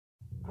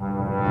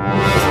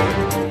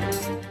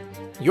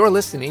You're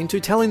listening to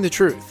Telling the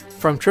Truth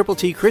from Triple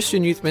T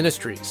Christian Youth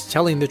Ministries,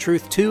 telling the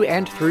truth to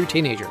and through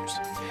teenagers.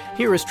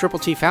 Here is Triple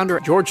T founder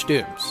George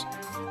Dooms.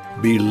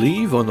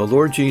 Believe on the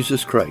Lord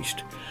Jesus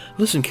Christ.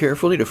 Listen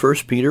carefully to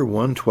 1 Peter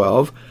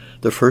 1:12,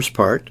 the first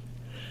part.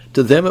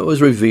 To them it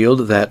was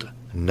revealed that,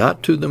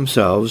 not to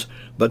themselves,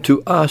 but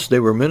to us they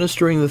were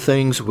ministering the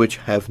things which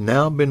have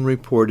now been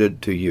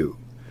reported to you.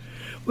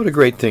 What a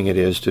great thing it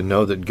is to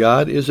know that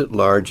God is at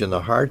large in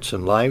the hearts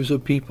and lives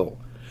of people,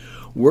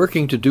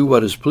 working to do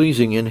what is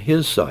pleasing in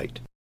His sight.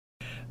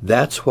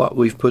 That's what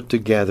we've put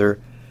together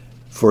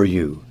for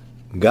you,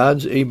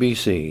 God's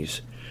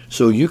ABCs,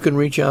 so you can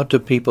reach out to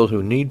people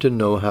who need to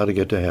know how to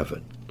get to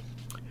heaven.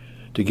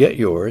 To get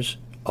yours,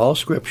 all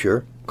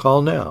Scripture,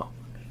 call now,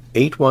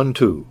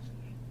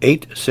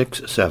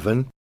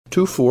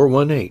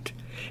 812-867-2418.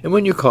 And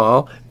when you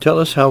call, tell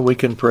us how we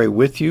can pray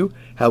with you,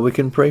 how we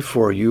can pray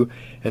for you,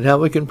 and how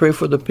we can pray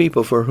for the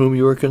people for whom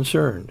you are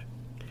concerned.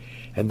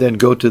 And then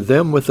go to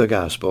them with the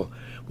gospel.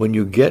 When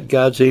you get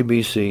God's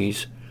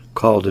ABCs,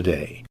 call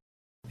today.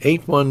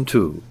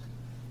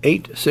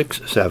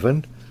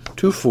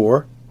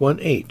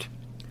 812-867-2418.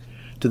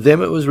 To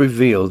them it was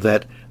revealed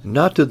that,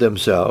 not to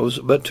themselves,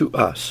 but to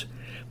us,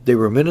 they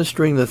were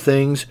ministering the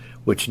things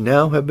which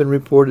now have been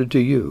reported to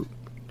you.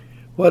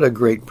 What a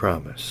great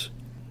promise.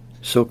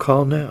 So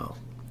call now.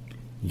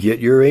 Get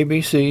your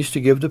ABCs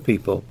to give to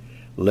people.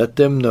 Let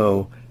them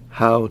know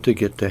how to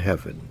get to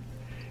heaven.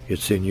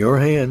 It's in your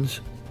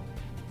hands.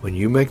 When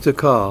you make the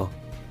call,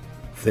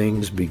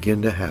 things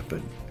begin to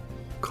happen.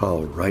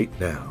 Call right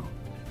now.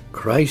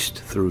 Christ,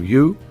 through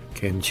you,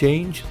 can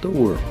change the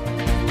world.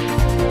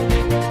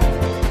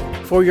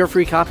 For your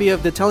free copy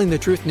of the Telling the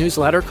Truth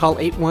newsletter, call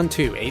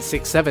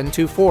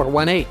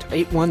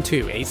 812-867-2418,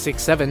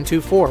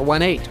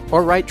 812-867-2418,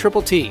 or write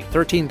Triple T,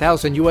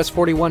 13,000 U.S.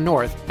 41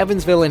 North,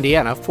 Evansville,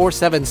 Indiana,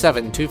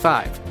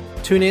 47725.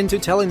 Tune in to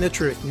Telling the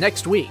Truth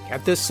next week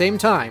at this same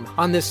time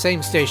on this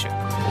same station.